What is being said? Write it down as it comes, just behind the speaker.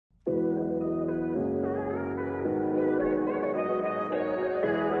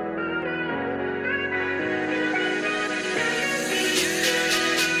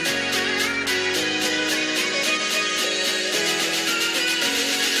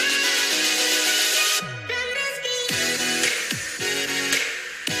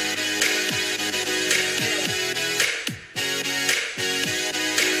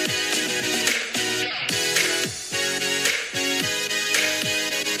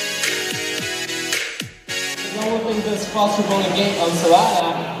this cross-rolling game on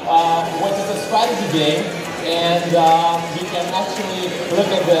Solana, which is a strategy game, and you can actually look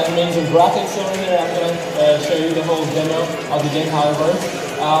at the amazing graphics over here. I'm going to show you the whole demo of the game, however.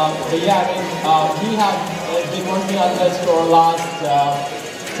 But yeah, we have been working on this for the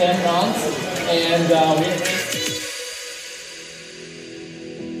last 10 months, and we're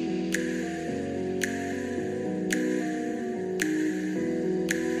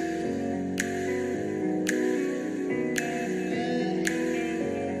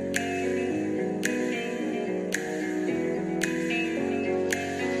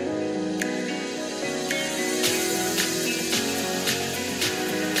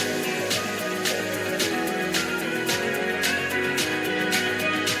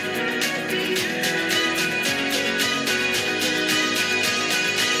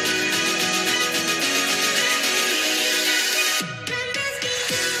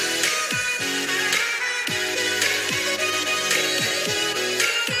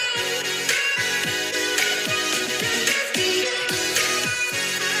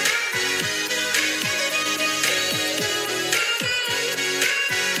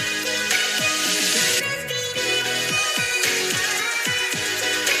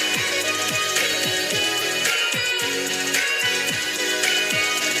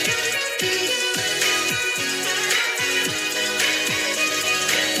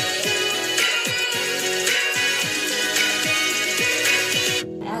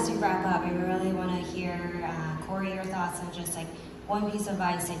and just like one piece of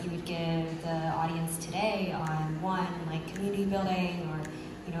advice that you would give the audience today on one, like community building, or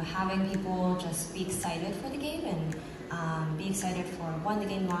having people just be excited for the game and be excited for when the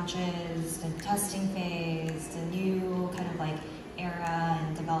game launches, the testing phase, the new kind of like era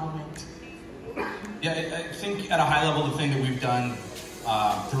and development. Yeah, I think at a high level, the thing that we've done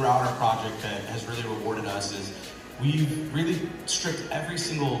throughout our project that has really rewarded us is we've really stripped every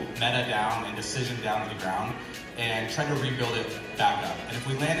single meta down and decision down to the ground and tried to rebuild it back up. And if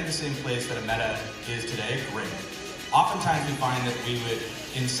we land in the same place that a meta is today, great. Oftentimes we find that we would,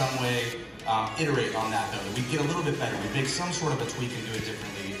 in some way, iterate on that though. We'd get a little bit better. We'd make some sort of a tweak and do it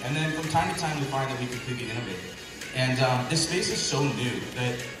differently. And then from time to time we find that we completely innovate. And this space is so new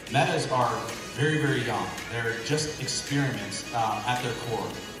that metas are very, very young. They're just experiments at their core.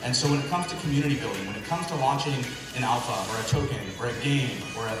 And so when it comes to community building, when it comes to launching an alpha or a token or a game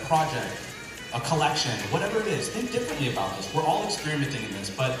or a project, a collection, whatever it is, think differently about this. We're all experimenting in this,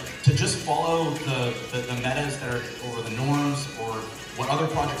 but to just follow the metas that are, or the norms, or what other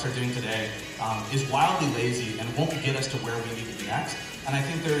projects are doing today is wildly lazy and won't get us to where we need to be next. And I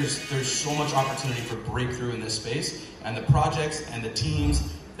think there's so much opportunity for breakthrough in this space, and the projects and the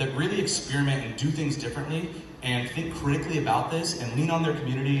teams that really experiment and do things differently and think critically about this and lean on their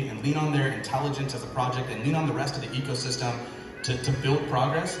community and lean on their intelligence as a project and lean on the rest of the ecosystem to build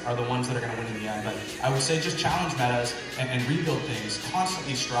progress are the ones that are going to win in the end. But I would say just challenge metas and rebuild things,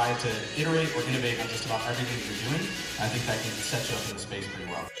 constantly strive to iterate or innovate on just about everything that you're doing. And I think that can set you up in the space pretty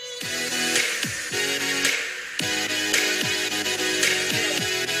well.